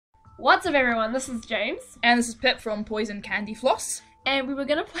What's up, everyone? This is James. And this is Pip from Poison Candyfloss. And we were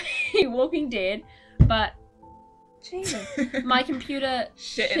gonna play Walking Dead, but... Jesus. My computer...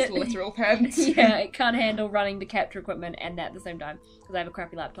 Shit its literal pants. Yeah, it can't handle running the capture equipment and that at the same time, because I have a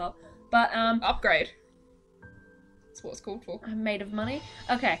crappy laptop. But, Upgrade. That's what it's called for. I'm made of money.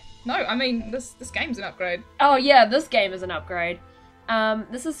 Okay. No, I mean, this game's an upgrade. Oh yeah, this game is an upgrade.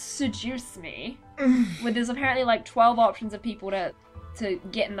 This is Seduce Me, where there's apparently like 12 options of people to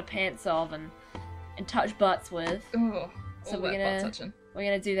get in the pants of and touch butts with. Ugh, So all we're that gonna butt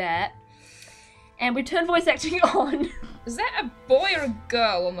touching. do that. And we turn voice acting on. Is that a boy or a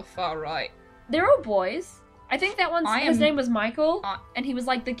girl on the far right? They're all boys. I think that one's his name was Michael, and he was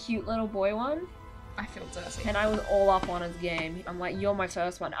like the cute little boy one. I feel dirty. And I was all up on his game. I'm like, you're my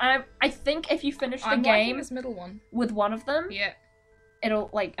first one. I think if you finish the I'm game liking this middle one. with one of them, Yeah. it'll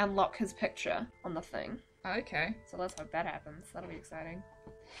like unlock his picture on the thing. Okay. So let's hope that happens. That'll be exciting.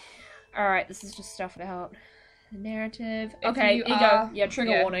 Alright, this is just stuff out. The narrative. Okay, here you go. Yeah,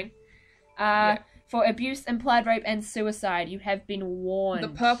 trigger warning. For abuse, implied rape, and suicide, you have been warned. The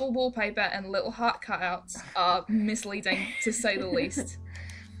purple wallpaper and little heart cutouts are misleading, to say the least.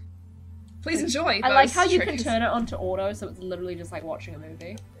 Please enjoy. I like how you can turn it onto auto, so it's literally just like watching a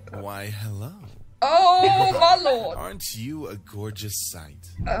movie. Why, hello. Oh, my lord! Aren't you a gorgeous sight?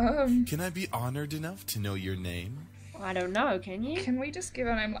 Can I be honored enough to know your name? I don't know, can you? Can we just give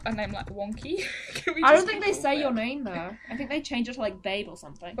a name like Wonkii? I don't think they say your name, though. I think they change it to like Babe or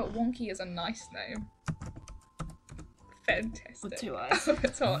something. But Wonkii is a nice name. Fantastic. With 2 eyes.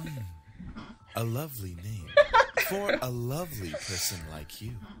 That's hot. A lovely name. For a lovely person like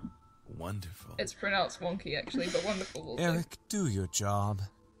you. Wonderful. It's pronounced Wonkii, actually, but wonderful also. Eric, do your job.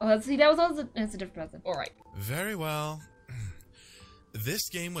 Oh, see, that was also that's a different person. Alright. Very well. This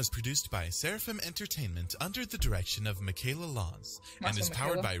game was produced by Seraphim Entertainment under the direction of Michaela Laws and is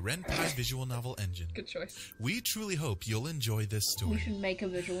powered by Ren'Py Visual Novel Engine. Good choice. We truly hope you'll enjoy this story. We should make a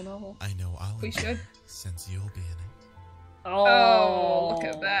visual novel. I know I'll We enjoy should. it, since you'll be in it. Oh, look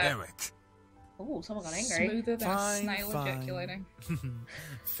at that. Eric. Oh, someone got angry. Smoother than Fine, a snail fine. ejaculating.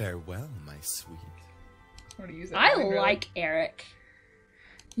 Farewell, my sweet. I want to use that I line, really. like Eric.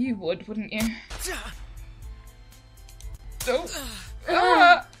 You would, wouldn't you?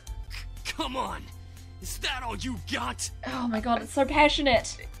 Oh. Come on. Is that all you got? Oh my god, it's so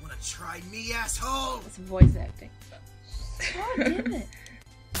passionate. Wanna try me, asshole? It's voice acting. God damn it.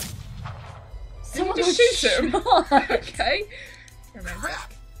 Someone got just shoot him. shot. Okay.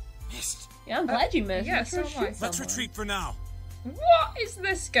 Crap. Missed. Yeah, I'm glad you missed. yeah, You so should am I. shoot Let's someone. retreat for now. What is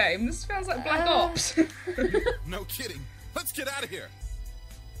this game? This sounds like Black Ops. No kidding. Let's get out of here.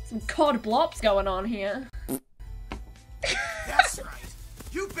 Some COD blops going on here. That's right.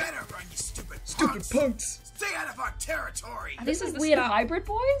 You better run, you stupid punks. punks. Stay out of our territory. Are these This is like the weird start. hybrid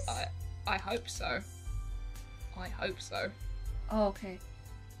boys? I hope so. I hope so. Oh, okay.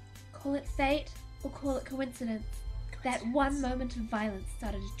 Call it fate or call it coincidence. That one moment of violence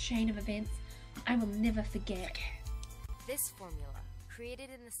started a chain of events I will never forget. This formula, created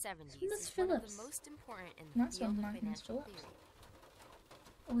in the 70s, Miss is one of Phillips. the most important in the Nice field one, of Miss financial Phillips. theory.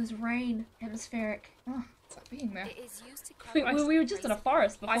 It was rain, atmospheric. Oh, it's like being there. It is used to We, cover we were just in a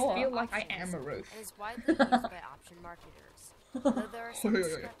forest I before. feel like I am a roof. and is widely used by option marketers. Though there are some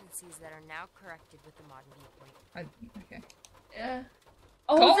discrepancies that are now corrected with the modern viewpoint. Okay. Yeah.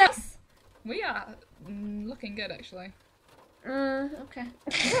 Oh, Cool. that's... We are looking good, actually. Okay.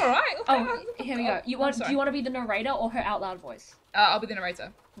 We're alright. Oh, here we go. I'm Do sorry. you want to be the narrator or her out loud voice? I'll be the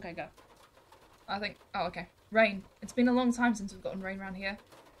narrator. Okay, go. I think. Oh, okay. Rain. It's been a long time since we've gotten rain around here,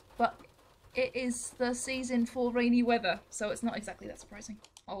 but it is the season for rainy weather, so it's not exactly that surprising.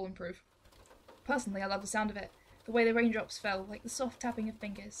 I'll improve. Personally, I love the sound of it. The way the raindrops fell, like the soft tapping of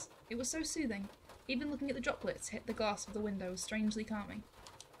fingers. It was so soothing. Even looking at the droplets hit the glass of the window was strangely calming.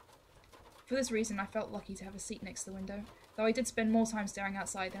 For this reason, I felt lucky to have a seat next to the window, though I did spend more time staring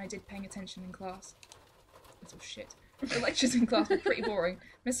outside than I did paying attention in class. Little shit. The lectures in class were pretty boring.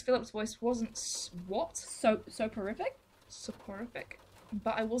 Miss Phillips' voice wasn't what? Soporific? Soporific.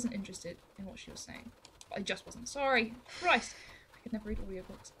 But I wasn't interested in what she was saying. I just wasn't. Sorry. Christ. I could never read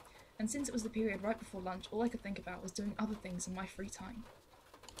audiobooks. And since it was the period right before lunch, all I could think about was doing other things in my free time.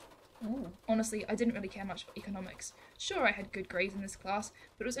 Oh. Honestly, I didn't really care much for economics. Sure, I had good grades in this class,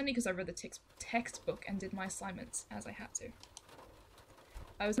 but it was only because I read the textbook and did my assignments, as I had to.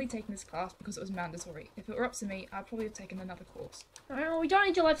 I was only taking this class because it was mandatory. If it were up to me, I'd probably have taken another course. Oh, we don't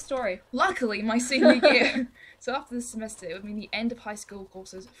need your life story. Luckily, my senior year. So after this semester, it would mean the end of high school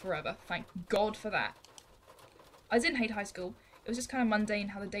courses forever. Thank God for that. I didn't hate high school. It was just kind of mundane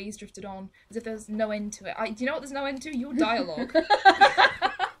how the days drifted on, as if there was no end to it. Do you know what there's no end to? Your dialogue.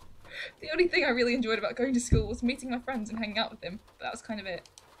 The only thing I really enjoyed about going to school was meeting my friends and hanging out with them, but that was kind of it.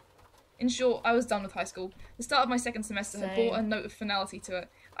 In short, I was done with high school. The start of my second semester had brought a note of finality to it.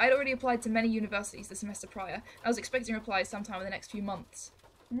 I had already applied to many universities the semester prior, and I was expecting replies sometime in the next few months.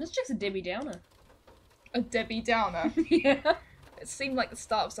 And this chick's a Debbie Downer. A Debbie Downer? Yeah. It seemed like the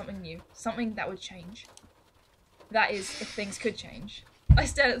start of something new, something that would change. That is, if things could change. I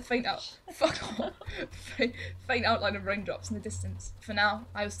stared at the faint outline of raindrops in the distance. For now,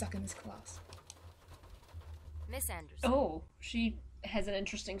 I was stuck in this class. Miss Anderson. Oh, she has an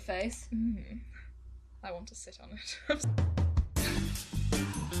interesting face. I want to sit on it.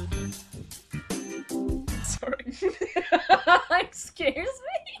 Sorry. Excuse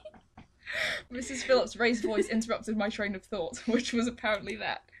me? Mrs. Phillips' raised voice interrupted my train of thought, which was apparently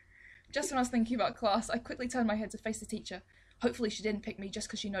that. Just when I was thinking about class, I quickly turned my head to face the teacher. Hopefully she didn't pick me just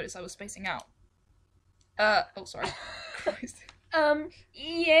because she noticed I was spacing out. Oh, sorry. Christ.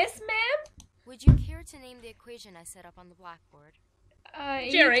 Yes, ma'am? Would you care to name the equation I set up on the blackboard?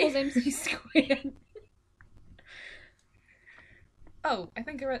 Jerry. E = MC squared. Oh, I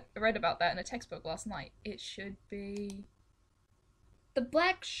think I read about that in a textbook last night. It should be... The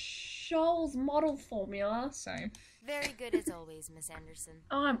Black-Scholes model formula. Same. Very good as always, Miss Anderson.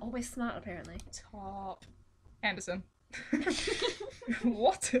 Oh, I'm always smart, apparently. Top. Anderson.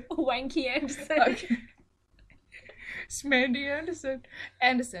 What? Wonkii Anderson. Okay. Smandy Anderson.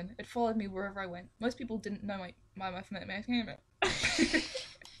 Anderson. It followed me wherever I went. Most people didn't know my name.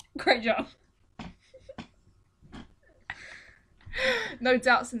 Great job. No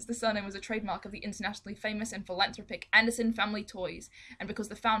doubt, since the surname was a trademark of the internationally famous and philanthropic Anderson Family Toys, and because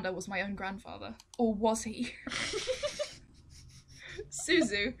the founder was my own grandfather. Or was he?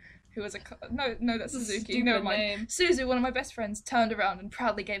 Suzu, who was a... No, that's Suzuki. Never mind. Name. Suzu, one of my best friends, turned around and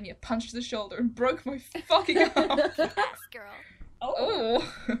proudly gave me a punch to the shoulder and broke my fucking arm. Thanks, girl.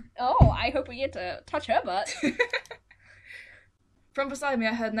 Oh. Oh, I hope we get to touch her butt. From beside me,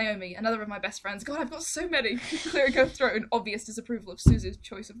 I heard Naomi, another of my best friends. God, I've got so many. Clearing her throat in obvious disapproval of Suzu's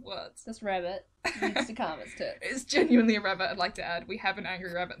choice of words. This rabbit needs to calm its tits. It's genuinely a rabbit, I'd like to add. We have an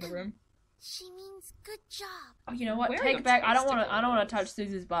angry rabbit in the room. She means good job. Oh, you know what? Where are Take your it back. I don't testicles? want to touch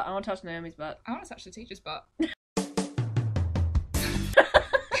Susie's butt. I want to touch Naomi's butt. I want to touch the teacher's butt. Look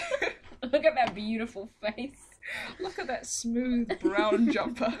at that beautiful face. Look at that smooth brown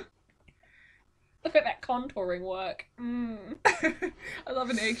jumper. Look at that contouring work. I love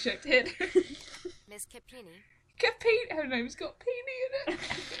an egg-shaped head. Miss Capini. Capini. Her name's got Peony in it.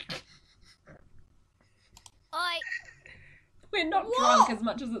 Oi. We're not drunk as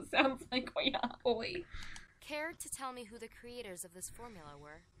much as it sounds like we are. Oi. Care to tell me who the creators of this formula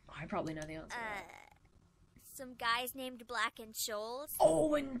were? I probably know the answer. Some guys named Black and Scholes.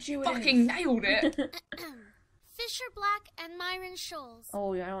 Oh, intuitive. Fucking nailed it. Fisher Black and Myron Scholes.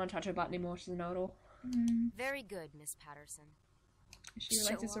 Oh, yeah, I don't want to touch her butt anymore. She's a know-it-all. Very good, Miss Patterson. Is she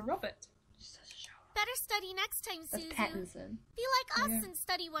related to Robert? Better study next time, That's Suzu. Pattinson. Be like us and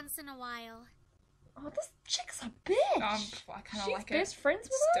study once in a while. Oh, this chick's a bitch. I kind of She's like it. best friends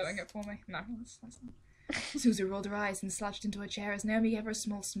with It's us? doing it for me. No, that's not. Suzu rolled her eyes and slouched into a chair as Naomi gave her a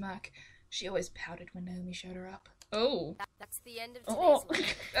small smirk. She always pouted when Naomi showed her up. Oh. That's the end of Oh.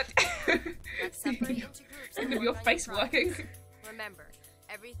 today's lesson. Let's separate into groups. End and of work your on face projects. working. Remember,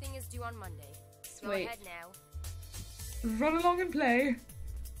 everything is due on Monday. Go Sweet. ahead now. Run along and play.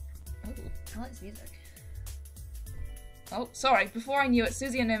 Oh. I like this music. Oh, sorry. Before I knew it,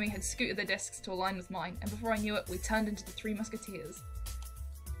 Susie and Naomi had scooted their desks to align with mine, and before I knew it, we turned into the Three Musketeers.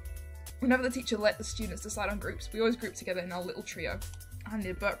 Whenever the teacher let the students decide on groups, we always grouped together in our little trio. I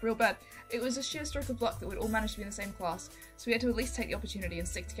needed a burp real bad. It was a sheer stroke of luck that we'd all managed to be in the same class, so we had to at least take the opportunity and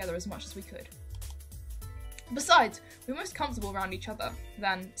stick together as much as we could. Besides, we were most comfortable around each other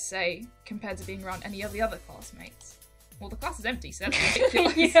than, say, compared to being around any of the other classmates. Well, the class is empty, so that's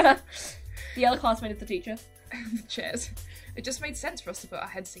ridiculous. Yeah. The other classmate is the teacher. The chairs. It just made sense for us to put our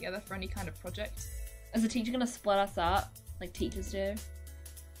heads together for any kind of project. Is the teacher gonna split us up like teachers do?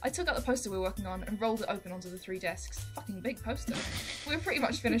 I took out the poster we were working on and rolled it open onto the 3 desks. Fucking big poster. We were pretty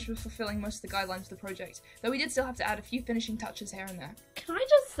much finished with fulfilling most of the guidelines of the project, though we did still have to add a few finishing touches here and there. Can I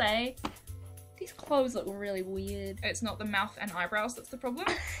just say, these clothes look really weird. It's not the mouth and eyebrows that's the problem.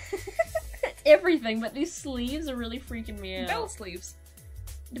 It's everything, but these sleeves are really freaking me out. Bell sleeves.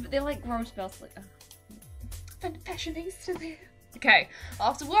 But they're like gross bell sleeves. Fashionista there. Okay,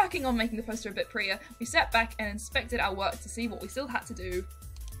 after working on making the poster a bit prettier, we sat back and inspected our work to see what we still had to do.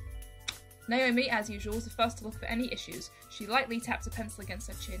 Naomi, as usual, was the first to look for any issues. She lightly tapped a pencil against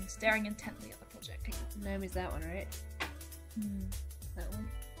her chin, staring intently at the project. Naomi's that one, right? That one?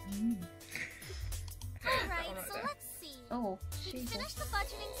 Alright, so let's see. Oh, We finished the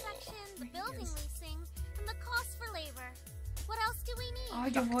budgeting section, the building leasing, and the cost for labor. What else do we need? Oh,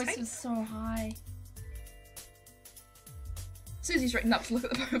 your voice is so high. Susie straightened up to look at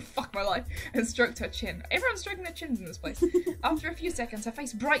the phone, fuck my life, and stroked her chin. Everyone's stroking their chins in this place. After a few seconds, her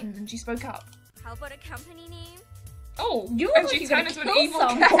face brightened and she spoke up. How about a company name? Oh, You and look she like turned you're into gonna an evil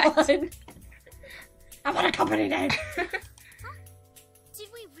kill cat. someone. I want a company name. Did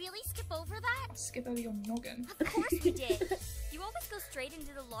we really skip over that? Skip over your noggin. Of course we did. You always go straight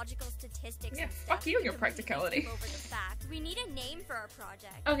into the logical statistics Yeah, and fuck stuff. you and your completely practicality. skip over the fact. We need a name for our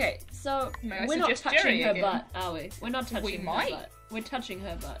project. Okay, so May I we're not suggest touching Jerry her again? butt, are we? We're not touching We her might. butt. We're touching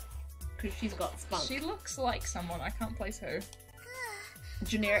her butt. Because she's got spunk. She looks like someone, I can't place who.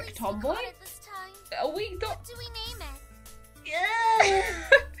 Generic At least we tomboy? caught it this time. Oh, we don't. What do we name it? Yeah!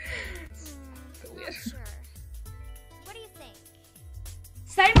 Weird. Not sure. What do you think?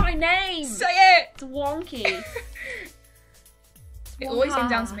 Say my name! Say it! It's Wonkii. It always came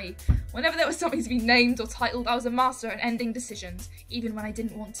down to me. Whenever there was something to be named or titled, I was a master at ending decisions, even when I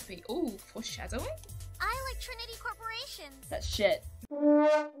didn't want to be. Ooh, foreshadowing? I like Trinity Corporations. That's shit.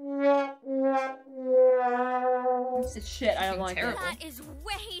 It's shit, I don't like it. Terrible. That is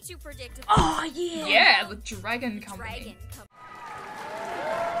way too predictable. Oh, yeah! Yeah, the Dragon Company. Dragon Company.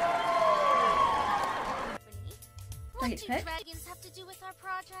 What Wait, do pick? dragons have to do with our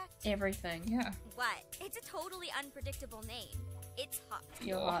project? Everything. Yeah. What? It's a totally unpredictable name. It's hot.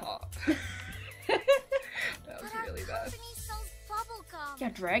 You're hot. That was But our really bad. company sells bubblegum. Yeah,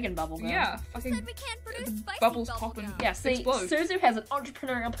 dragon bubblegum. Yeah, Said fucking we can't produce the spicy bubbles bubblegum. popping. Yeah, see, Explode. Suzu has an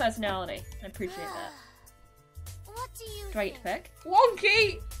entrepreneurial personality. I appreciate that. What do you Do I get to think? pick?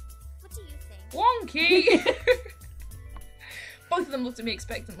 Wonkii! What do you think? Wonkii! Both of them looked at me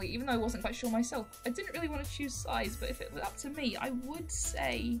expectantly, even though I wasn't quite sure myself. I didn't really want to choose size, but if it was up to me, I would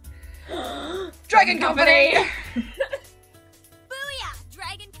say... Dragon Company! Booyah!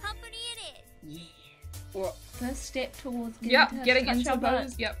 Dragon Company it is. Yeah. Or first step towards getting Yep, to getting touch into our butt.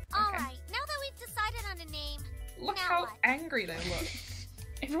 those. Yep. Okay. Alright, now that we've decided on a name, Look now how what? angry they look.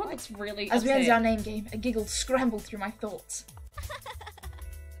 Everyone looks really As we upset. ended our name game, a giggle scrambled through my thoughts.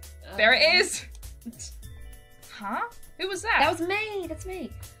 There it is! Huh? Who was that? That was me. That's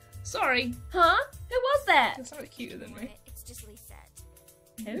me. Sorry. Huh? Who was that? That's somebody cuter than me. It's just Lisette.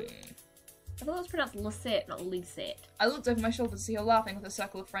 Who? I thought it was pronounced Lisette, not Lisette. I looked over my shoulder to see her laughing with a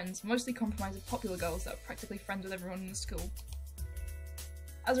circle of friends, mostly comprised of popular girls that were practically friends with everyone in the school.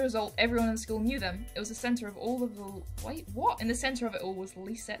 As a result, everyone in the school knew them. It was the centre of all of the... Wait, what? In the centre of it all was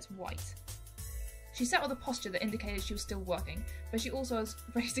Lisette's White. She sat with a posture that indicated she was still working, but she also was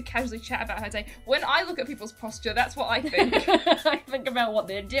ready to casually chat about her day. When I look at people's posture, that's what I think. I think about what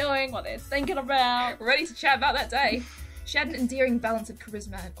they're doing, what they're thinking about. Ready to chat about that day. She had an endearing balance of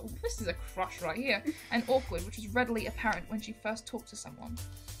charisma and, oh, this is a crush right here, and awkward, which was readily apparent when she first talked to someone.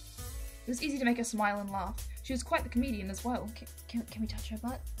 It was easy to make her smile and laugh. She was quite the comedian as well. Can we touch her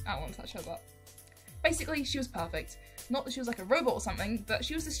butt? I don't want to touch her butt. Basically, she was perfect. Not that she was like a robot or something, but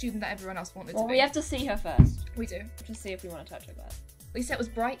she was the student that everyone else wanted Well, to be. we have to see her first. We do. To see if we want to touch her butt. Lisette was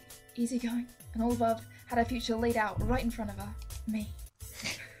bright, easygoing, and all above had her future laid out right in front of her. Me.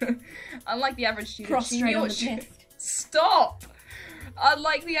 Unlike the average student, she knew what she... Stop!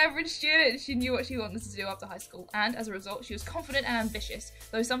 Unlike the average student, she knew what she wanted to do after high school, and as a result, she was confident and ambitious,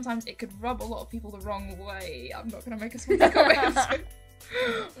 though sometimes it could rub a lot of people the wrong way. I'm not going to make a small comment.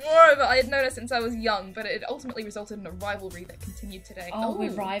 Moreover, I had known her since I was young, but it had ultimately resulted in a rivalry that continued today. Oh, we're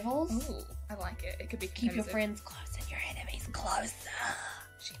rivals? Ooh, I like it. It could be Keep your competitive. friends close and your enemies closer.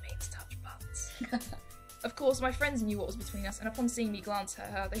 She means touch butts. Of course, my friends knew what was between us, and upon seeing me glance at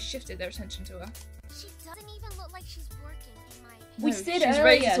her, they shifted their attention to her. She doesn't even look like she's working, in my opinion. We No, said she was earlier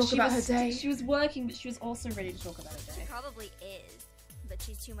ready to talk she about was, her day. She was working, but she was also ready to talk about her She day. probably is, but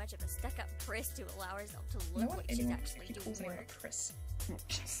she's too much of a stuck-up priss to allow herself to No look one like she's anyone actually actually calls doing anyone work. Chris.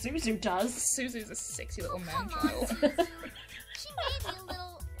 Suzu does. Suzu's a sexy little man Come on, child. Suzu. She may be a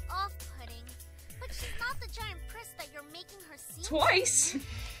little off-putting, but she's not the giant priss that you're making her seem. Twice!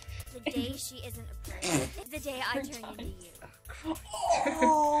 The day she isn't a priss is the day I turn into you.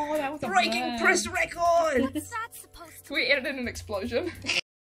 Oh, that was a Breaking burn. press record! What's that supposed to Can we edit in an explosion?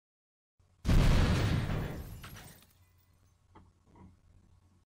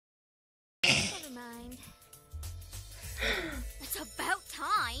 Never mind. It's about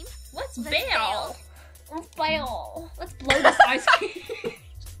time. Let's Let's bail! Let's bail. Let's blow this ice cream.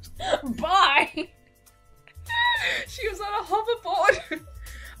 Bye. She was on a hoverboard!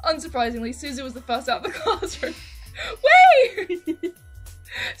 Unsurprisingly, Suzu was the first out of the classroom. Whee!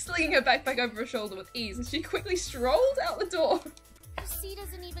 Slinging her backpack over her shoulder with ease, and she quickly strolled out the door. You seat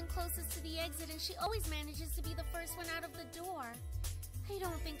isn't even closest to the exit, and she always manages to be the first one out of the door. I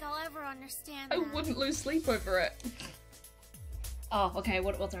don't think I'll ever understand that. I wouldn't lose sleep over it. Oh, okay,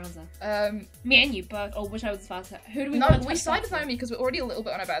 what's our answer? Me and you both. Oh, which I was faster. Who do we No, want to we touch sided first? with Naomi because we're already a little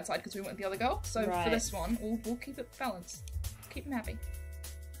bit on our bad side because we went with the other girl. So Right. for this one, we'll keep it balanced. Keep him happy.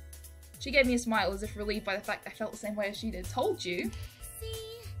 She gave me a smile as if relieved by the fact I felt the same way as she did. Told you.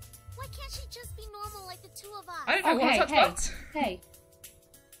 See? Why can't she just be normal like the two of us? I don't know, Okay, what's that? Hey.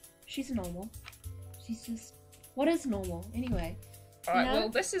 She's normal. She's just... What is normal, anyway? Alright, You know? well,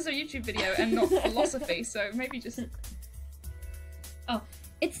 this is a YouTube video and not philosophy, so maybe just... Oh,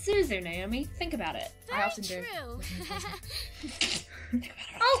 it's Suzu, Naomi. Think about it. I often do. True.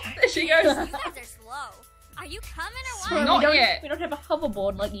 Oh, there she goes! You guys are slow. Are you coming or what? Well, Not we don't, yet. We don't have a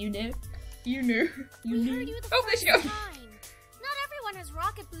hoverboard like you do. You knew. You We knew. heard you the Oh, there first she goes. time. Not everyone has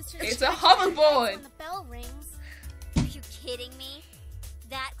rocket boosters. It's to a catch their heads hoverboard. When the bell rings. Are you kidding me?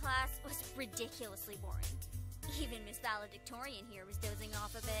 That class was ridiculously boring. Even Miss Valedictorian here was dozing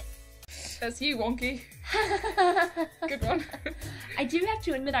off a bit. That's you, Wonkii. Good one. I do have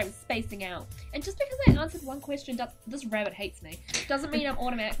to admit I was spacing out. And just because I answered one question, this rabbit hates me, doesn't mean I'm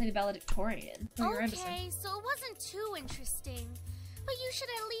automatically the valedictorian. Oh, you're Anderson. Okay, so it wasn't too interesting. But you should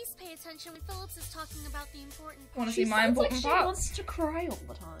at least pay attention when Phillips is talking about the important Want to parts. see my important she parts? wants to cry all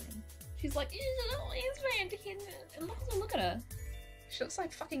the time. She's like, and look at her. She looks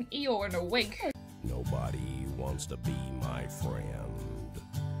like fucking Eeyore in a wig. Nobody wants to be my friend.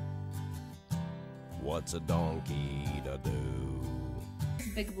 What's a donkey to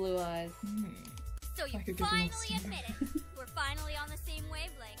do? Big blue eyes. So you I could give them finally all admit it. We're finally on the same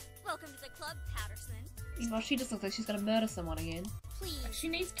wavelength. Welcome to the club, Patterson. Well, she just looks like she's gonna murder someone again. Please, She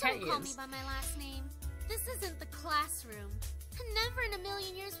needs cat don't call me ears. by my last name. This isn't the classroom. And never in a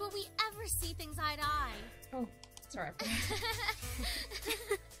million years will we ever see things eye to eye. Oh, sorry.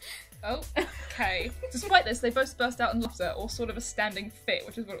 Oh, okay. Despite this, they both burst out in laughter, or sort of a standing fit,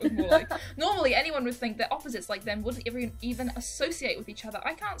 which is what it was more like. Normally, anyone would think that opposites like them wouldn't even associate with each other.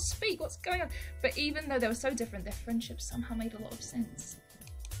 I can't speak, what's going on? But even though they were so different, their friendship somehow made a lot of sense.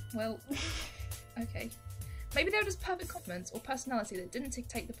 Well, okay. Maybe they were just perfect complements, or personality that didn't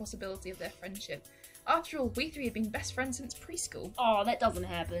dictate the possibility of their friendship. After all, we three had been best friends since preschool. Oh, that doesn't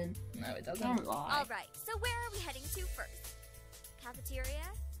happen. No, it doesn't. Don't lie. Alright, so where are we heading to first? Cafeteria?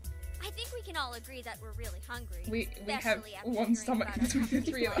 I think we can all agree that we're really hungry. We have especially after one hearing stomach about our between the company's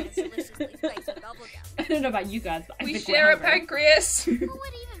three of line us. deliciously spicy bubblegum. I don't know about you guys, but I We think share we're a hungry. pancreas! Who would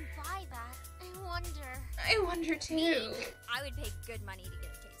even buy that? I wonder. I wonder too. I would pay good money to get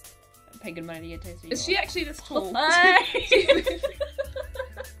a taste of it. Pay good money to get tasty. Is she actually this tall?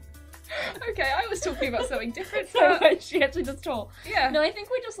 Okay, I was talking about something different. So is she actually just tall? Yeah. No, I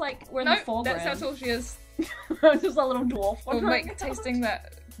think we just like we're in No, the foreground. that's how tall she is. Just a little dwarf. We'll on make her. tasting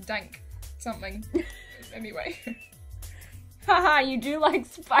that dank something. Anyway. Haha, you do like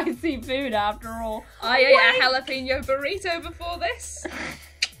spicy food after all. I ate a jalapeno burrito before this.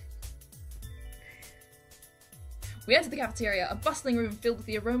 We entered the cafeteria, a bustling room filled with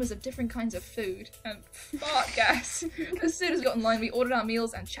the aromas of different kinds of food and fart gas. As soon as we got in line, we ordered our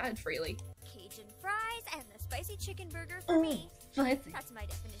meals and chatted freely. Cajun fries and the spicy chicken burger for me. Spicy. That's my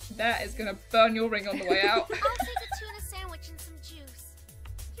definition. That is gonna burn your ring on the way out. I'll take a tuna sandwich and some juice.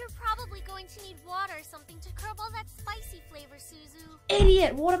 You're probably going to need water or something to curb all that spicy flavor, Suzu.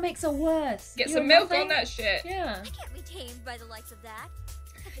 Idiot! Water makes it worse. Get You some have milk nothing? on that shit. Yeah. I can't be tamed by the likes of that.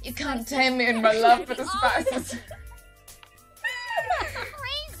 If it's You can't spicy, tame me in then my it's love gotta for be the all of it. spices.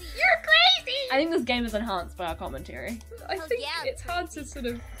 Crazy! You're crazy! I think this game is enhanced by our commentary. I Oh, think yeah, it's hard to sort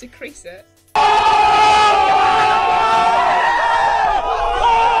of decrease it.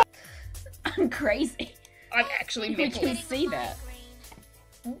 I'm crazy. I'm actually We mental. can see that.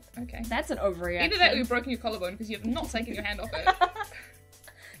 Oh, okay. That's an overreaction. Either that or you've broken your collarbone because you have not taken your hand off it.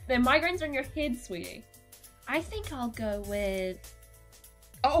 The migraines are in your head, sweetie. I think I'll go with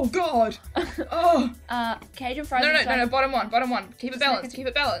Oh god! Oh! Cajun fries. No, bottom one. Keep it balanced, keep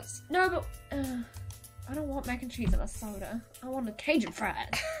it balanced. No, but I don't want mac and cheese and a soda. I want a Cajun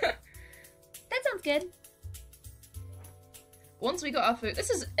fries. That sounds good. Once we got our food, this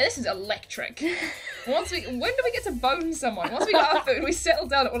is electric. When do we get to bone someone? Once we got our food, we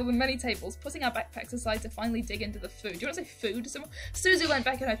settled down at one of the many tables, putting our backpacks aside to finally dig into the food. Do you want to say food to someone? Suzu leaned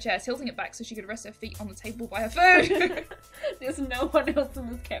back in her chair, tilting it back so she could rest her feet on the table by her food. There's no one else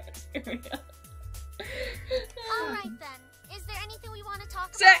in this cafeteria. Alright then. Is there anything we want to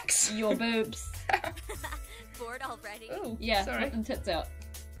talk Sex! Your boobs. Bored already? Oh, Yeah, sorry. put them tits out. about?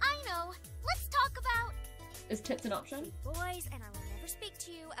 I know. Let's talk about... Is tits an option? Boys, and I will never speak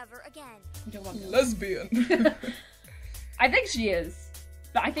to you ever again. You don't want them. Lesbian. I think she is.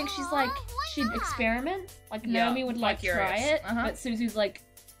 But I think she's like, why she'd not? experiment. Like, Yeah, Naomi would like curious. try it, Uh-huh. but Suzu's like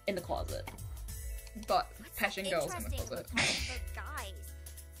in the closet. But passion girls in the Interesting closet. about guys.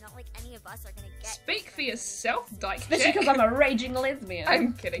 It's not like any of us are gonna get. Speak for yourself, dyke Especially chick. because I'm a raging lesbian.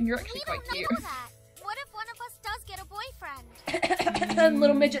 I'm kidding, you're We actually quite don't cute. know that. What if one of us does get a boyfriend? That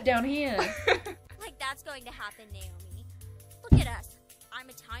little midget down here. Like that's going to happen, Naomi. Look at us. I'm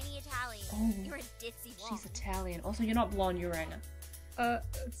a tiny Italian. Oh. You're a ditzy wall. She's Italian. Also, you're not blonde, you're Ranga.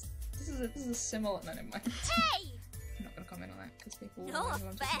 This is a similar. No, never mind. Hey! I'm not gonna comment on that because people will No know what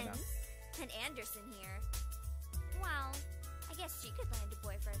I'm talking about. offense. And Anderson here. Well, I guess she could land a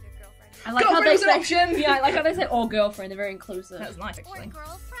boyfriend or girlfriend. I like how they Girlfriend's an say option! Yeah, I like how they say all girlfriend. They're very inclusive. That's nice, Or actually.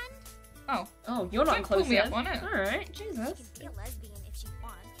 girlfriend? Oh, Oh, you're not don't pull inclusive. me up on it. All right, She Jesus. can be a lesbian if she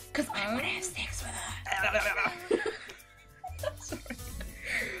wants. Because I want to have sex with her. Sorry.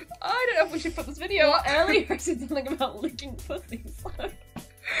 I don't know if we should put this video up. Earlier I said something about licking pussies.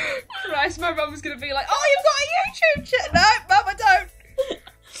 Christ, my mum was gonna be like, "Oh, you've got a YouTube channel." No, Mum, I don't.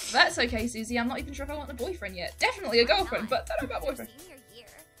 That's okay, Susie. I'm not even sure if I want a boyfriend yet. Definitely a girlfriend, but don't know about boyfriend. Senior year.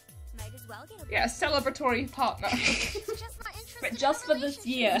 Might as well get a Yeah, a celebratory partner. She's just not interested But in just a for this relationship.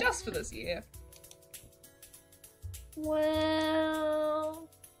 year. Just for this year. Well...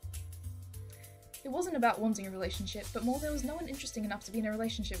 It wasn't about wanting a relationship, but more there was no one interesting enough to be in a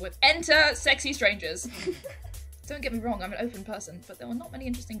relationship with. Enter sexy strangers. Don't get me wrong, I'm an open person, but there were not many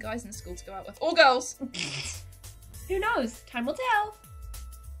interesting guys in the school to go out with. Or girls! Who knows? Time will tell.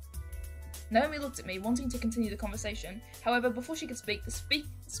 Naomi looked at me, wanting to continue the conversation. However, before she could speak, the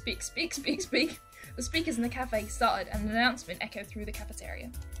the speakers in the cafe started and an announcement echoed through the cafeteria.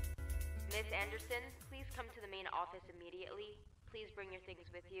 Miss Anderson, please come to the main office immediately. Please bring your things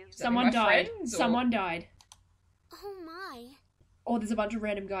with you. Does that Someone mean my died. friends, or- Someone died. Oh my. Oh, there's a bunch of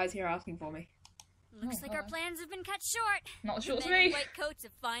random guys here asking for me. Looks Oh, like our God. plans have been cut short. Not as The short as men in me. white coats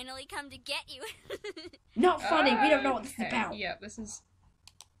have finally come to get you. Not funny. We don't know what this is Okay, about. Yeah, this is...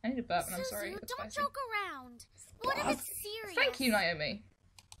 I need a burp and I'm sorry. Suzu, It's don't spicy. joke around. What if it's serious? Thank you, Naomi.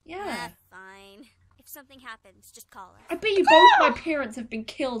 Yeah. Fine. If something happens, just call us. I bet you both my parents have been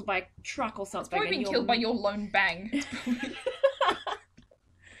killed by a truck or something. Probably been and killed by your lone bang. It's probably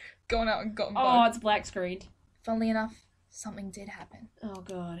gone out and gotten Oh, bugged. it's black screened. Funnily enough, something did happen. Oh,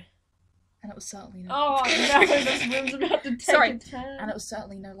 God. And it was certainly no... Oh, no. This room's about to take Sorry. a turn. And it was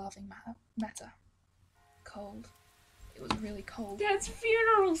certainly no laughing matter. Cold. It was really cold. That's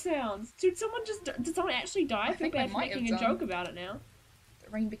funeral sounds. Did someone actually die? I feel think I bad for might have making a done. joke about it now. The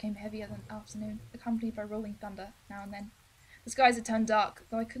rain became heavier than afternoon, accompanied by rolling thunder now and then. The skies had turned dark,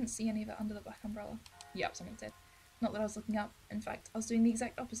 though I couldn't see any of it under the black umbrella. Yep, someone did. Not that I was looking up. In fact, I was doing the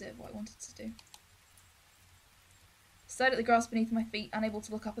exact opposite of what I wanted to do. Stared at the grass beneath my feet, unable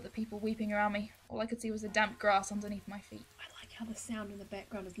to look up at the people weeping around me. All I could see was the damp grass underneath my feet. I like how the sound in the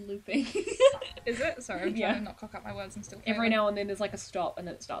background is looping. Is it? Sorry, I'm Yeah. trying to not cock up my words and still Every failing. now and then there's like a stop and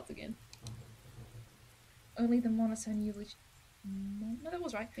then it starts again. Only the monotone eulogy... No, that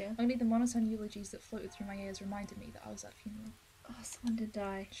was right. Yeah. Only the monotone eulogies that floated through my ears reminded me that I was at a funeral. Oh, someone did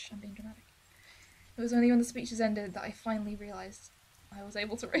die. Shh, I'm being dramatic. It was only when the speeches ended that I finally realised I was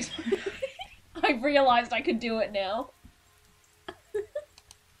able to raise my... I realised I could do it now.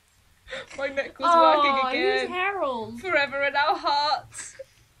 My neck was working Who's again. Harold? Forever in our hearts.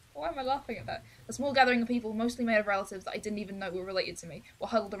 Why am I laughing at that? A small gathering of people, mostly made of relatives that I didn't even know were related to me, were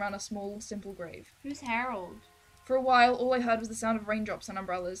huddled around a small, simple grave. Who's Harold? For a while, all I heard was the sound of raindrops and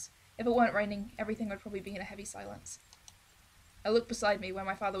umbrellas. If it weren't raining, everything would probably be in a heavy silence. I looked beside me where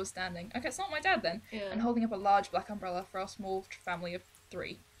my father was standing. Okay, it's not my dad then. Yeah. And holding up a large black umbrella for our small family of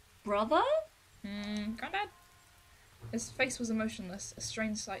 3. Brother? Granddad? His face was emotionless, a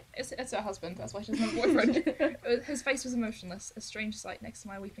strange sight. It's her husband, that's why she doesn't have a boyfriend. His face was emotionless, a strange sight next to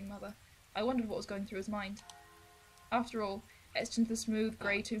my weeping mother. I wondered what was going through his mind. After all, etched into the smooth,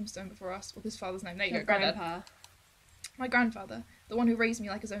 grey tombstone before us, with his father's name. There you go, Granddad. Grandpa. My grandfather, the one who raised me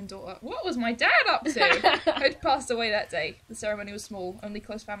like his own daughter. What was my dad up to? Had passed away that day. The ceremony was small, only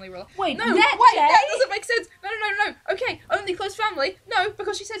close family were. Wait, no, that wait, day? that doesn't make sense. No. Okay, only close family. No,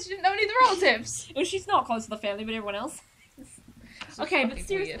 because she said she didn't know any of the relatives. Well, she's not close to the family, but everyone else. Okay, but fucking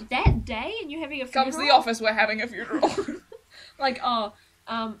seriously, weird. that day and you're having a funeral? Comes to the office, we're having a funeral. Like,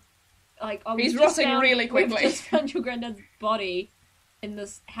 He's we've just rotting found- really quickly. We've just found your granddad's body in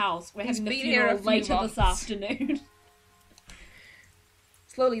this house. We're He's having the been here a funeral few later months. this afternoon.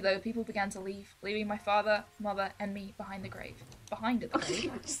 Slowly, though, people began to leave, leaving my father, mother, and me behind the grave. Behind the grave?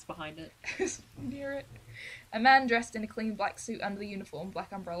 Just behind it. Near it. A man dressed in a clean black suit under the uniform,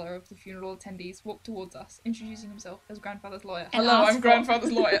 black umbrella of the funeral attendees walked towards us, introducing himself as grandfather's lawyer. And Hello, asked I'm for-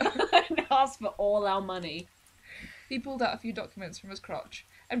 grandfather's lawyer. And asked for all our money. He pulled out a few documents from his crotch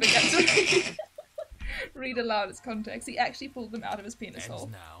and began to read aloud its context. He actually pulled them out of his penis hole.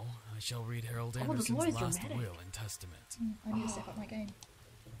 And now, I shall read Harold Anderson's last dramatic. will and testament. I need to step up my game.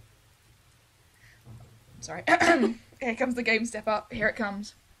 Sorry. Here comes the game step up. Here it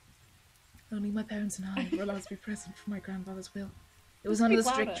comes. Only my parents and I were allowed to be present for my grandfather's will. It was under the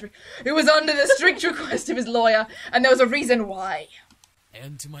strict request of his lawyer, and there was a reason why.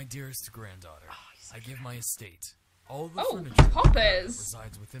 And to my dearest granddaughter, I give my estate. All the Oh, furniture that hoppers!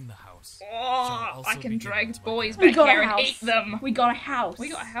 resides within the house. Oh, also I can be drag given to my boys We back got here a and house. eat them. We got a house. We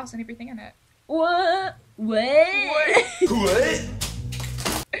got a house and everything in it. What? What?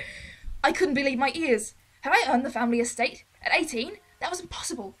 I couldn't believe my ears. Had I earned the family estate at 18? That was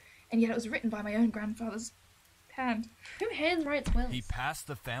impossible. And yet it was written by my own grandfather's hand. Who handwrites wills? He passed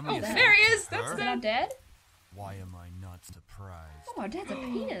the family Oh, estate there he is. to That's her? Is it our dad? Why am I not surprised? Oh, our dad's a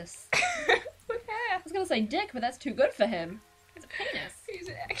penis. With hair. I was gonna say dick, but that's too good for him. It's a penis. He's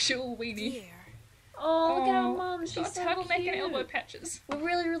an actual weenie. Oh, look at our mum. She's She's got so a turtleneck cute. and elbow patches. We're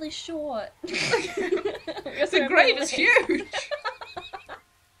really, really short. The grave is huge.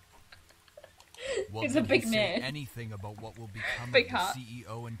 Well, He's a did big he say man. anything about what will become Big of the heart.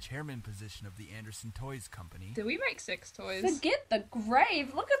 CEO and chairman position of the Anderson Toys Company? Do we make sex toys? Forget the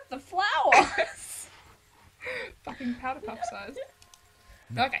grave. Look at the flowers. Fucking powder puff size.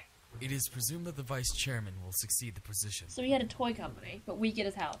 No. Okay. It is presumed that the vice chairman will succeed the position. So he had a toy company, but we get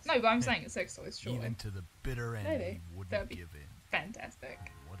his house. No, but I'm saying it's sex toys, surely. Even to the bitter end, Maybe. he wouldn't That'd be give in. fantastic.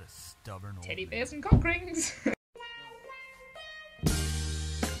 What a stubborn old Teddy man. bears and cock rings.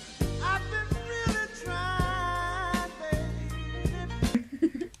 I've been really trying,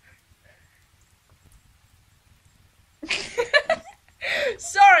 baby.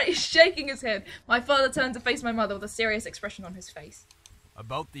 Sorry, shaking his head. My father turned to face my mother with a serious expression on his face.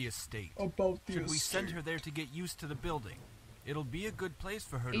 About the estate. Should we send her there to get used to the building? It'll be a good place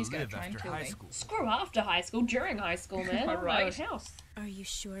for her He's to gonna live try and after kill high me. school. Screw after high school, during high school, man. All right. My own house. Are you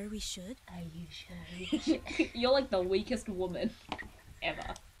sure we should? Are you sure? You're like the weakest woman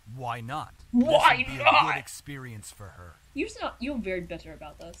ever. Why not? Why This would be a not? good experience for her. You're very bitter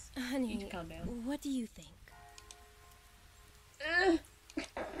about this. You Honey, need to calm down. what do you think?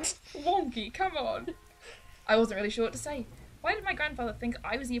 Wonkii, come on. I wasn't really sure what to say. Why did my grandfather think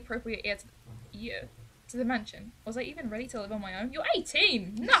I was the appropriate heir to the mansion? Was I even ready to live on my own? You're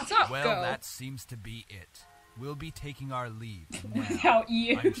 18! Nut up, Well, girl! that seems to be it. We'll be taking our leave now. Without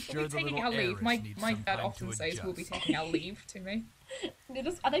you. I'm sure We're the taking little our leave. heiress My needs dad some time often to says we'll be adjust. taking our leave to me.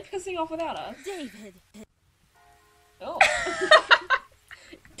 Are they pissing off without us? David! Oh.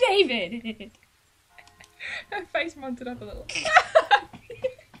 David! Her face mounted up a little.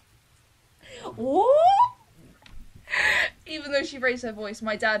 What? Even though she raised her voice,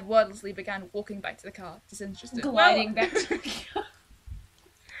 my dad wordlessly began walking back to the car, disinterested. Gliding back to the car.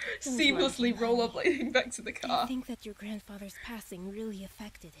 Seamlessly rollerblading back to the I car. think that your grandfather's passing really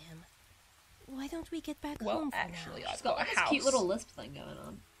affected him. Why don't we get back Well, home for actually, now? I've She's got got a like this house. cute little lisp thing going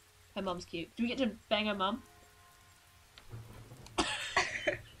on. Her mum's cute. Do we get to bang her mum?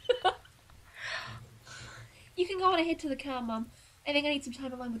 You can go on ahead to the car, mum. I think I need some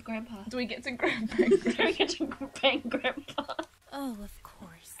time alone with Grandpa. Do we get to grandpa? Do we get to bang Grandpa? Oh, of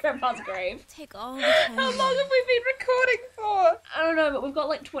course. Grandpa's grave. Take all the time. How long have we been recording for? I don't know, but we've got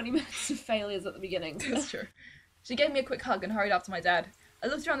like 20 minutes of failures at the beginning. That's true. She gave me a quick hug and hurried up to my dad. I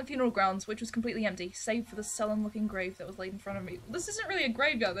looked around the funeral grounds, which was completely empty, save for the sullen-looking grave that was laid in front of me. This isn't really a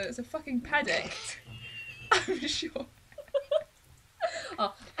graveyard, though. It's a fucking paddock. I'm sure.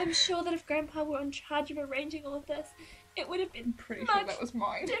 Oh, I'm sure that if Grandpa were in charge of arranging all of this, it would have been Pretty sure much that was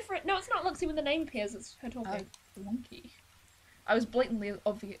mine. different. No, it's not. Look, see when the name appears, it's her talking. Wonkii. I was blatantly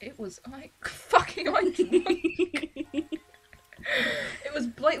obvious. It was fucking Wonkii. It was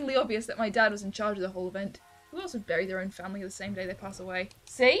blatantly obvious that my dad was in charge of the whole event. Who else would bury their own family the same day they pass away?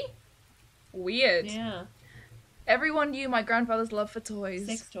 See? Weird. Yeah. Everyone knew my grandfather's love for toys.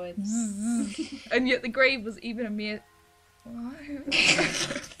 Sex toys. And yet the grave was even a mere...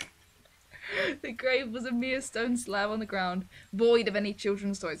 What? The grave was a mere stone slab on the ground, void of any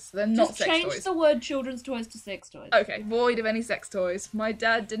children's toys. So they're not Just sex change toys. the word children's toys to sex toys. Okay, void of any sex toys. My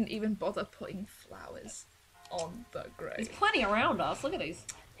dad didn't even bother putting flowers on the grave. There's plenty around us. Look at these.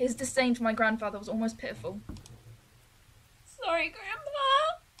 His disdain for my grandfather was almost pitiful. Sorry,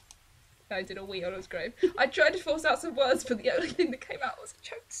 Grandpa. I did a wee on his grave. I tried to force out some words, but the only thing that came out was a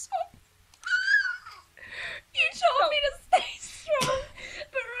choked sob. You told me to stay strong,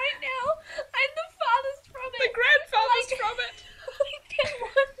 but right now I'm the farthest from it. The grandfather's from it. Like that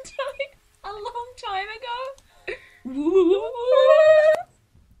one time, a long time ago.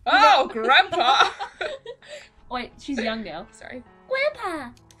 Oh, Grandpa! Wait, She's young now. Sorry.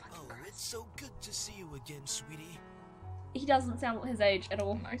 Grandpa! Oh, it's so good to see you again, sweetie. He doesn't sound his age at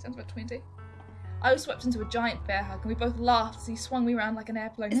all. No, he sounds about 20. I was swept into a giant bear hug and we both laughed as he swung me around like an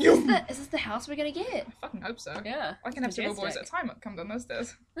airplane. Is this the house we're gonna get? I fucking hope so. Yeah. I can have several boys at a time come down those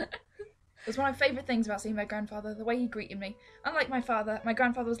stairs. It was one of my favourite things about seeing my grandfather, the way he greeted me. Unlike my father, my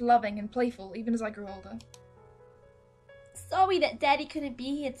grandfather was loving and playful even as I grew older. Sorry that Daddy couldn't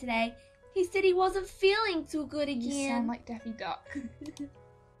be here today. He said he wasn't feeling too good again. You sound like Daffy Duck.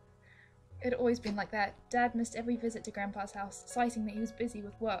 It had always been like that. Dad missed every visit to Grandpa's house, citing that he was busy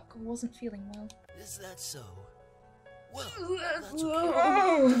with work or wasn't feeling well. Is that so? Well, that's okay.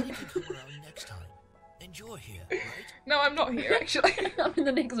 Oh. Daddy can come around next time. And you're here, right? No, I'm not here, actually. I'm in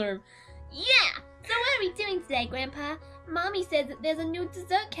the next room. Yeah! So what are we doing today, Grandpa? Mommy said that there's a new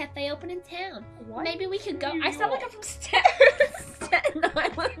dessert cafe open in town. What? Maybe we could go. I sound like I'm from Staten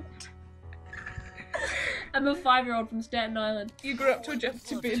Island. I'm a 5-year-old from Staten Island. You grew up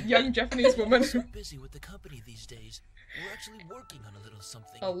to be a young Japanese woman. We're so busy with the company these days. We're actually working on a little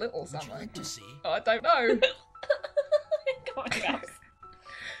something. A little Would you something? like to see? Oh, I don't know. Come on, guys.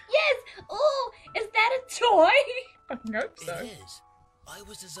 Yes! Oh, is that a toy? I hope so. It is. I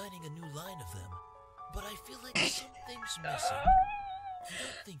was designing a new line of them, but I feel like something's missing. I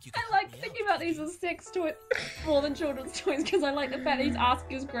don't think you can I like help me thinking out, about these baby. as sex toys more than children's toys because I like the fact that he's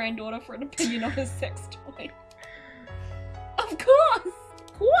asking his granddaughter for an opinion on his sex toy. Of course!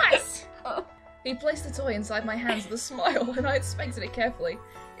 What? Oh. He placed the toy inside my hands with a smile, and I inspected it carefully.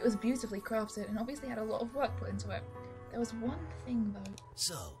 It was beautifully crafted and obviously had a lot of work put into it. There was one thing, though.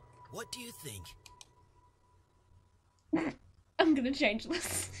 So, what do you think? I'm gonna change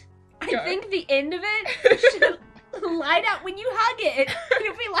this. Go. I think the end of it should light up when you hug it.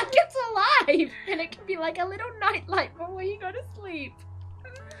 It'll be like it's alive, and it can be like a little nightlight before you go to sleep.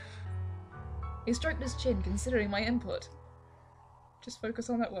 He stroked his chin, considering my input. Just focus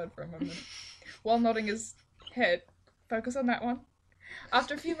on that word for a moment. While nodding his head, focus on that one.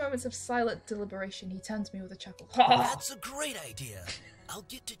 After a few moments of silent deliberation, he turned to me with a chuckle. That's a great idea. I'll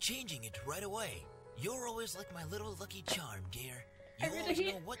get to changing it right away. You're always like my little lucky charm, dear. You always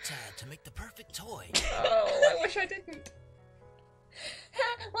know what to add to make the perfect toy. Oh, I wish I didn't.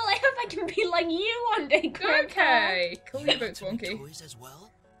 Well, I hope I can be like you one day, Grandpa. Okay, cool your You boots, like to make Wonkii. toys as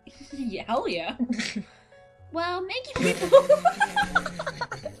well? Yeah, hell yeah. Well, making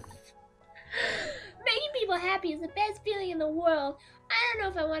people happy is the best feeling in the world. I don't know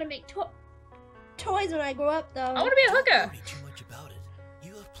if I want to make toys when I grow up, though. I want to be a hooker. Don't worry too much about it.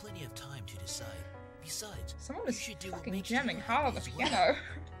 You have plenty of time to decide. Besides, Someone you was should do what fucking makes you jamming happy hard on the as well. piano.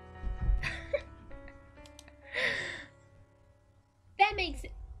 That makes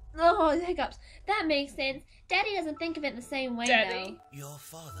it. Oh, hiccups. That makes sense. Daddy doesn't think of it the same way, Daddy. Your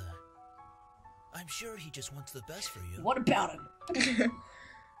father. I'm sure he just wants the best for you. What about him? though.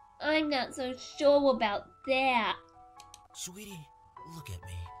 I'm not so sure about that. Sweetie, look at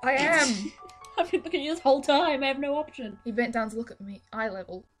me. I am. I've been looking at you this whole time. I have no option. He bent down to look at me, eye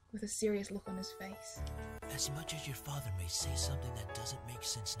level, with a serious look on his face. As much as your father may say something that doesn't make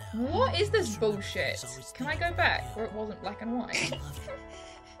sense now. What is this just remember bullshit? he's always Can I thinking go about back, you. where it wasn't black and I white? love you.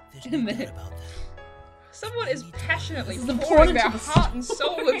 There's In a no minute. doubt about that. Someone is passionately This is pouring important their to the heart and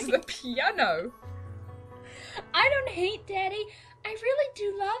soul story. into the piano. I don't hate Daddy. I really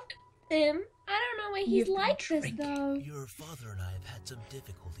do love him. I don't know why he's You've been like this, drinking. though. Your father and I have had some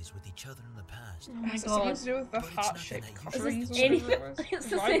difficulties with each other in the past. Oh my Has it something god. to do with the But it's heart-shaped nothing that you coffees should or Any, whatever it was? is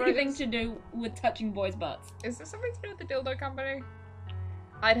this anything Vibrators? to do with touching boys' butts? Is there something to do with the dildo company?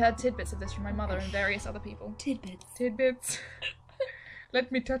 I'd heard tidbits of this from my mother and various other people. Tidbits. Tidbits.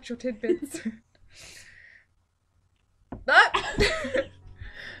 Let me touch your tidbits. Ah!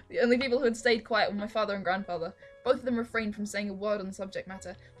 The only people who had stayed quiet were my father and grandfather. Both of them refrained from saying a word on the subject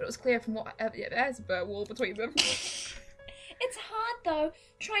matter, but it was clear from what there's a wall between them. It's hard, though,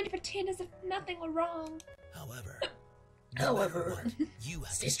 trying to pretend as if nothing were wrong. However, no matter what, you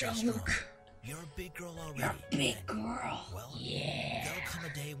have Stay to strong, stay strong. Luke. You're a big girl already. and, girl. Well, there'll come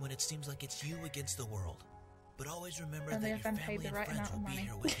a day when it seems like it's you against the world. But always remember Only that if your I'm family paid the and right friends amount will of be money.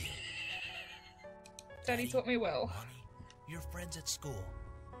 here with you. Daddy taught me well. Mommy, your friends at school,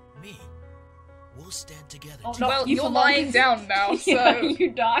 me, we'll stand together. Oh, to- no, Well, you you're forgot. lying down now, so... Yeah,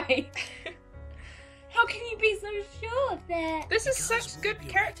 you die. How can you be so sure of that? This is Because such we'll good be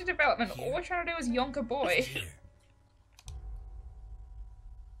character right development. here All we're trying to do is yonk a boy. Here.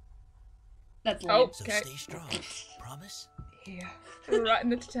 That's Oh. lame. So Okay. stay strong. Promise? Yeah, right in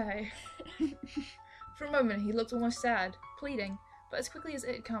the today. For a moment, he looked almost sad, pleading, but as quickly as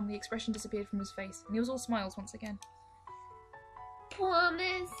it had come, the expression disappeared from his face, and he was all smiles once again.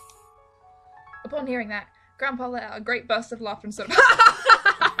 Promise. Upon hearing that, Grandpa let out a great burst of laughter and sort of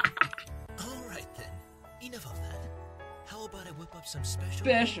Alright then, enough of that. How about I whip up some special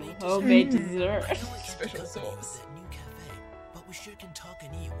homemade dessert. I know I can't Special accompany you sauce. with that new cafe, but we sure can talk and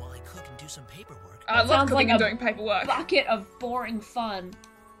eat while I cook and do some paperwork. I love sounds cooking like and a doing paperwork. Bucket of boring fun.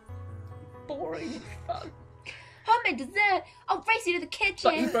 Boring fun. Homemade dessert. I'll race you to the kitchen.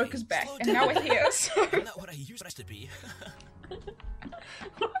 But you broke his back, and now we're here. So. I'm not what I used to be.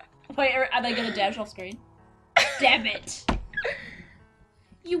 Wait, are they gonna dash off screen? Damn it!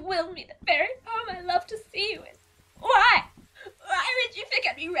 You willed me the very home I love to see you in. Why? Why would you think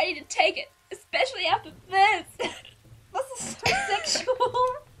I'd be ready to take it? Especially after this. This is so sexual.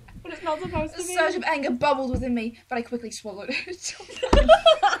 But it's not supposed A to be. surge of anger bubbled within me, but I quickly swallowed it.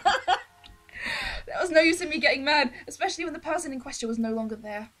 There was no use in me getting mad, especially when the person in question was no longer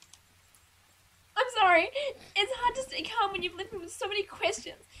there. I'm sorry. It's hard to stay calm when you've left me with so many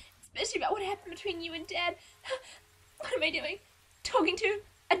questions. Especially about what happened between you and Dad. What am I doing? Talking to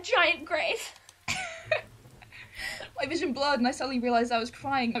a giant grave. My vision blurred and I suddenly realised I was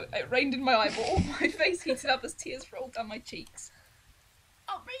crying. It rained in my eyeball. My face heated up as tears rolled down my cheeks.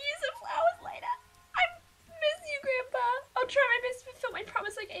 I'll bring you some flowers later. I miss you, Grandpa. I'll try my best to fulfill my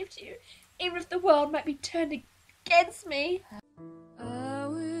promise I gave to you, even if the world might be turned against me. I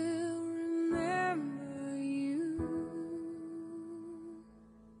will remember you.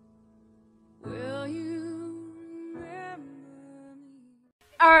 Will you remember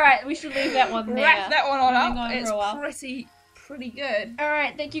me? Alright, we should leave that one there. Wrap that one on Moving up. on It's for a while. pretty good.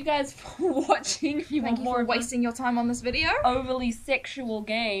 Alright, thank you guys for watching. If you Thank want you more for of wasting your time on this video. this overly sexual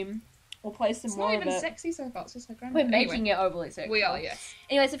game, we'll play some It's more not of even it. sexy so far, it's just like We're random. making it overly sexual. We are, yes.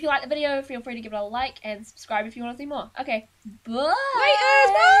 Anyways, if you like the video, feel free to give it a like and subscribe if you want to see more. Okay, bye!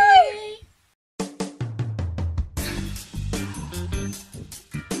 Laters, bye!